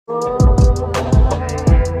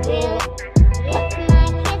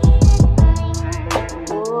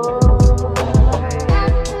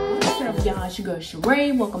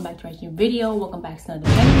Sherray. Welcome back to our new video. Welcome back to another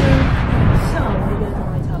banger. So, we guys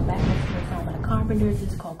want to talk back to the song by the Carpenters.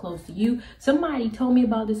 This is called Close to You. Somebody told me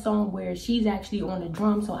about this song where she's actually on the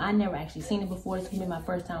drum, so I never actually seen it before. This is gonna be my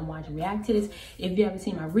first time watching react to this. If you haven't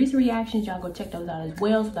seen my recent reactions, y'all go check those out as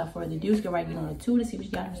well. So without further ado, let's get right on the 2 to see what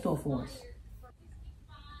you got in store for us.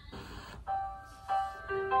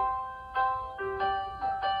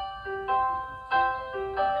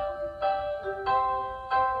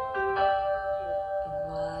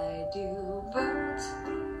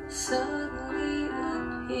 Suddenly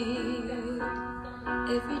appear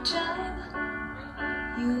every time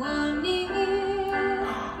you are near.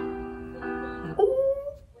 Ooh.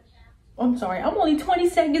 I'm sorry, I'm only 20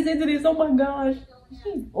 seconds into this. Oh my gosh.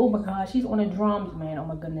 She's on the drums, man. Oh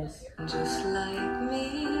my goodness. Just like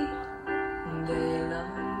me, they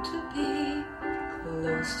long to be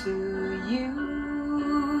close to you.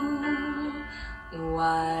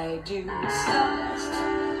 Why do stars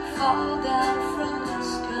fall down from the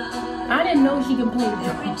sky? I didn't know she could play the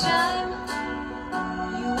every drums. time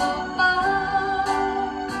you walk by.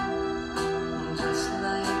 Just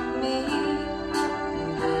like me,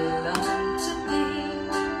 they long to be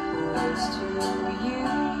close to you.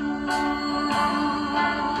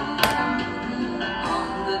 On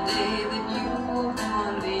the day that you were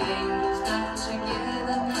born, the angels got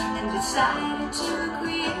together and decided to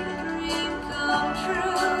create a dream come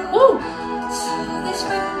true. Woo! So they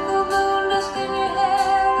sprinkle gold dust in your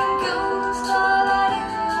hair and golden starlight in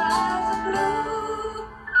your eyes of blue.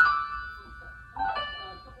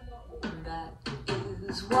 That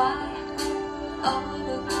is why all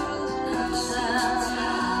the girls in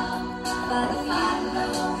town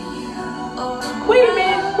follow you. Oh, Wait a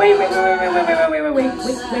minute. Wait.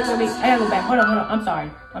 I gotta go back. Hold on. I'm sorry.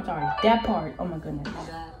 That part. Oh my goodness.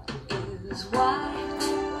 that is why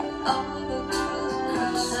all the girls in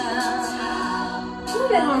town Look at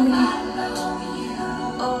that harmony.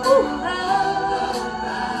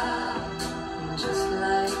 just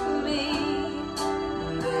like me,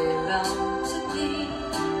 they long to be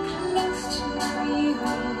close to you.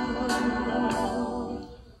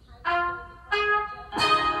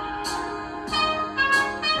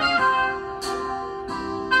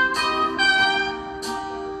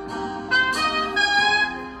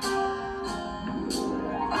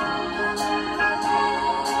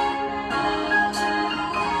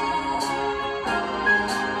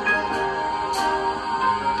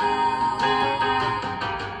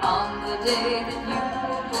 Day that you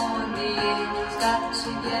were born, the angels got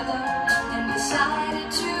together and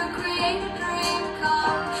decided to create a dream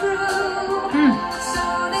come true. So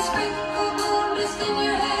they sprinkled gold dust in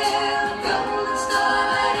your hair, golden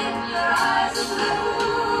starlight in your eyes of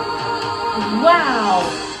blue. Wow.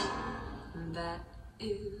 That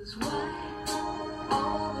is why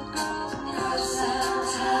all the girls in the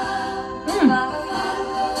town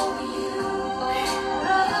follow you.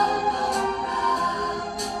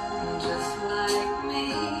 Just like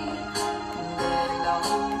me, they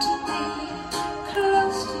long to be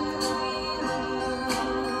close to you.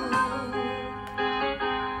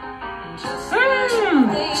 Just like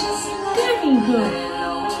me, Dang good. they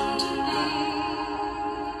long to be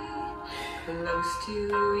close to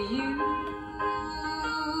you.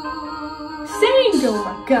 Sing, oh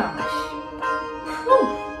my gosh. Whew.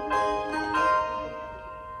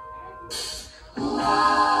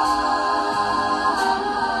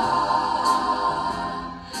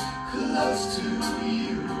 Close to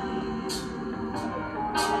you.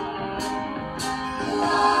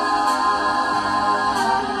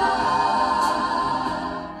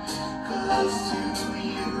 Close to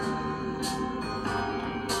you.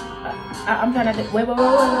 I'm trying to wait.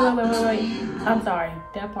 I'm sorry.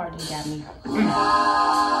 That part just got me.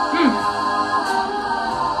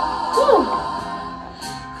 Woo.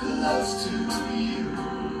 Close to you.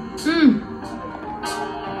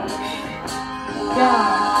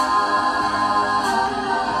 God.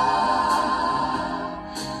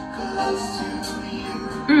 Close to you.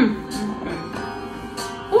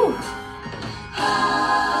 Woo.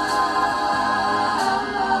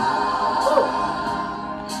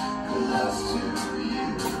 Close to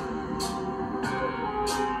you.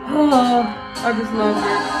 Oh, I just love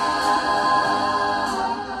it.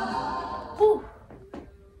 Whew.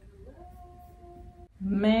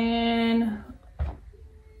 Man.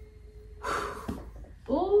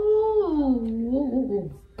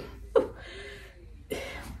 Ooh.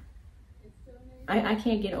 I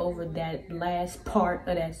can't get over that last part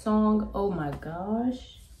of that song. Oh my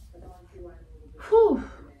gosh. Whew.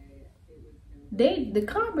 the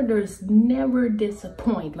Carpenters never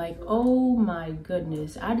disappoint. Like, oh my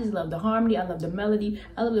goodness, I just love the harmony, I love the melody,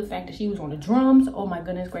 I love the fact that she was on the drums. Oh my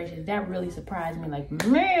goodness gracious, that really surprised me. Like,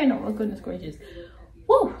 man, oh my goodness gracious.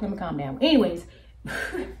 Woo, let me calm down. Anyways,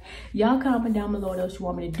 y'all comment down below what else you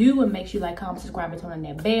want me to do, and make sure you like, comment, subscribe, and turn on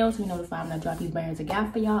that bell so you notify when I drop these bangers I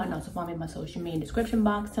got for y'all. And also follow me in my social media description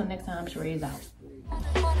box. Till next time, Sheray is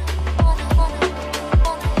out.